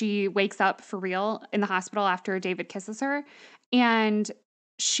when she wakes up for real in the hospital after David kisses her. And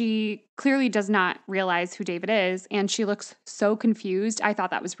she clearly does not realize who David is. And she looks so confused. I thought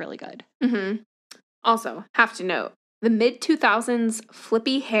that was really good. Mm-hmm. Also, have to note, the mid-2000s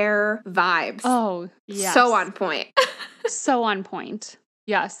flippy hair vibes. Oh, yes. So on point. So on point.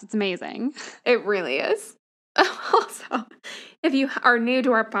 Yes, it's amazing. It really is. Also, if you are new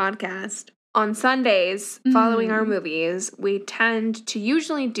to our podcast, on Sundays, following our movies, we tend to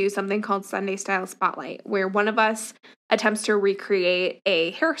usually do something called Sunday Style Spotlight, where one of us attempts to recreate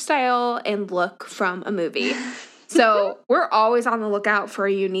a hairstyle and look from a movie. So we're always on the lookout for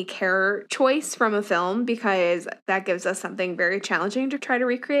a unique hair choice from a film because that gives us something very challenging to try to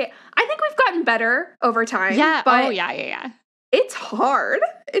recreate. I think we've gotten better over time. Yeah. But yeah. It's hard.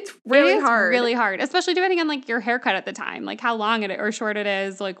 It's really hard. Really hard, especially depending on your haircut at the time, how long it or short it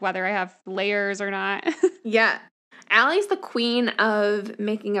is, whether I have layers or not. Yeah. Allie's the queen of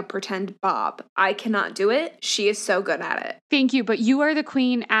making a pretend bob. I cannot do it. She is so good at it. Thank you, but you are the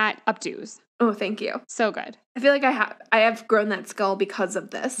queen at updos. Oh, thank you. So good. I feel like I have grown that skill because of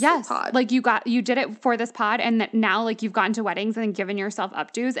this pod. You did it for this pod, and now you've gone to weddings and given yourself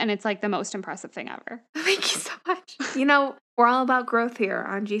updos, and it's the most impressive thing ever. Thank you so much. We're all about growth here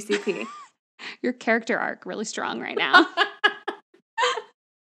on GCP. Your character arc really strong right now.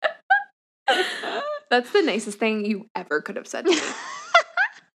 That's the nicest thing you ever could have said to me.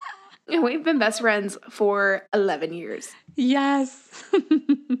 And we've been best friends for 11 years. Yes.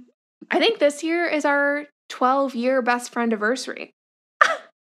 I think this year is our 12-year best friend anniversary.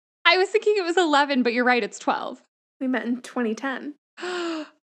 I was thinking it was 11, but you're right, it's 12. We met in 2010.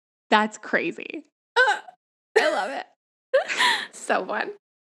 That's crazy. I love it. So fun.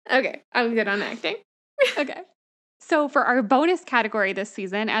 Okay, I'm good on acting. Okay. So for our bonus category this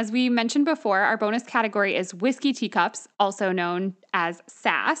season, as we mentioned before, our bonus category is whiskey teacups, also known as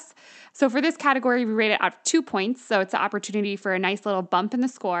sass. So for this category, we rate it out of 2 points. So it's an opportunity for a nice little bump in the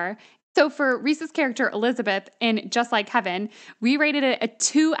score. So for Reese's character, Elizabeth, in Just Like Heaven, we rated it a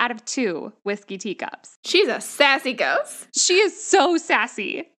 2 out of 2 whiskey teacups. She's a sassy ghost. She is so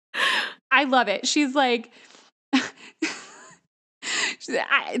sassy. I love it. She's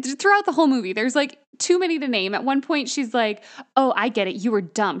throughout the whole movie, there's too many to name. At one point, she's like, oh, I get it. You were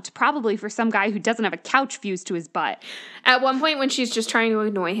dumped, probably for some guy who doesn't have a couch fused to his butt. At one point, when she's just trying to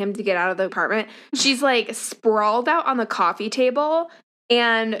annoy him to get out of the apartment, she's sprawled out on the coffee table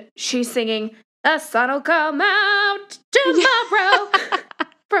and she's singing, "The sun'll come out tomorrow"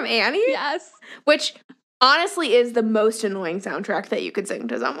 from Annie. Yes. Which honestly is the most annoying soundtrack that you could sing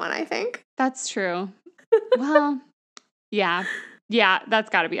to someone, I think. That's true. Well, yeah. Yeah, that's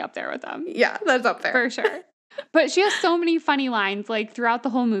got to be up there with them. Yeah, that's up there. For sure. But she has so many funny lines, throughout the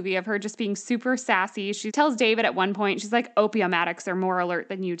whole movie of her just being super sassy. She tells David at one point, she's like, opium addicts are more alert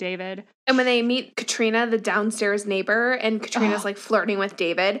than you, David. And when they meet Katrina, the downstairs neighbor, and Katrina's flirting with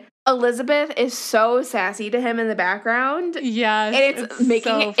David, Elizabeth is so sassy to him in the background. Yes. And it's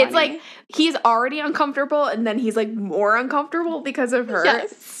making it's he's already uncomfortable and then he's more uncomfortable because of her.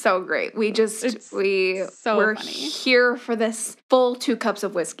 Yes. It's so great. We're funny. Here for this full 2 cups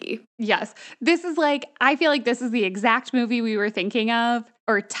of whiskey. Yes. This is I feel like this is the exact movie we were thinking of,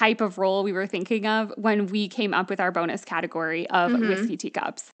 or type of role we were thinking of when we came up with our bonus category of whiskey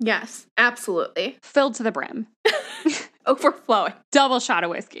teacups. Yes, absolutely. Filled to the brim. Overflowing. Double shot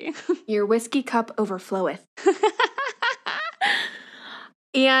of whiskey. Your whiskey cup overfloweth.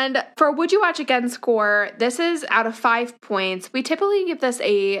 And for Would You Watch Again score, this is out of 5 points. We typically give this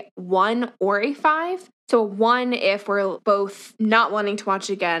a 1 or a 5. So a 1 if we're both not wanting to watch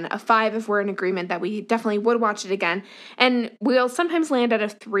it again, a 5 if we're in agreement that we definitely would watch it again, and we'll sometimes land at a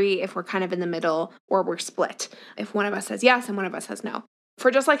 3 if we're kind of in the middle or we're split, if one of us says yes and one of us says no. For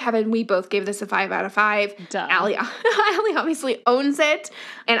Just Like Heaven, we both gave this a 5 out of 5. Duh. Allie obviously owns it,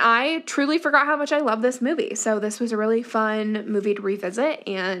 and I truly forgot how much I love this movie. So this was a really fun movie to revisit,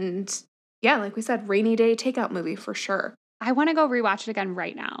 and yeah, like we said, rainy day takeout movie for sure. I want to go rewatch it again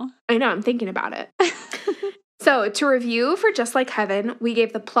right now. I know, I'm thinking about it. So to review for Just Like Heaven, we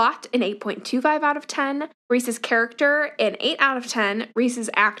gave the plot an 8.25 out of 10, Reese's character, an 8 out of 10. Reese's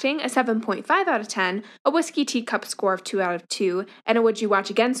acting, a 7.5 out of 10. A Whiskey Teacup score of 2 out of 2. And a Would You Watch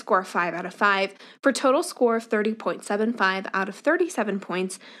Again score of 5 out of 5. For a total score of 30.75 out of 37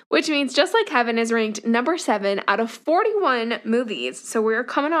 points, which means Just Like Heaven is ranked number 7 out of 41 movies. So we're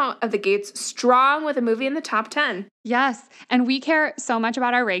coming out of the gates strong with a movie in the top 10. Yes. And we care so much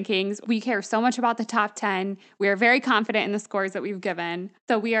about our rankings. We care so much about the top 10. We are very confident in the scores that we've given.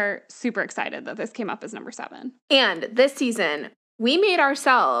 So we are super excited that this came up as number 7. And this season, we made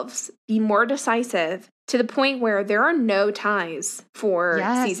ourselves be more decisive to the point where there are no ties for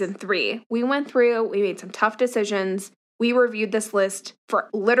season 3. We went through, we made some tough decisions. We reviewed this list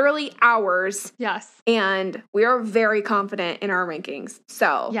for literally hours. Yes. And we are very confident in our rankings.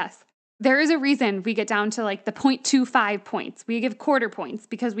 So, yes. There is a reason we get down to like the 0.25 points. We give quarter points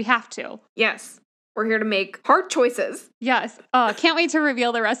because we have to. Yes. We're here to make hard choices. Yes. Can't wait to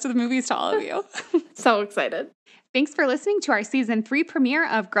reveal the rest of the movies to all of you. So excited. Thanks for listening to our season 3 premiere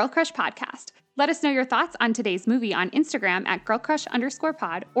of Girl Crush Podcast. Let us know your thoughts on today's movie on Instagram at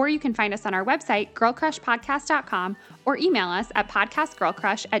girlcrush_pod, or you can find us on our website, girlcrushpodcast.com, or email us at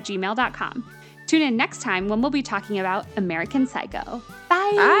podcastgirlcrush@gmail.com. Tune in next time when we'll be talking about American Psycho.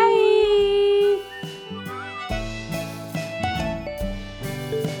 Bye! Bye!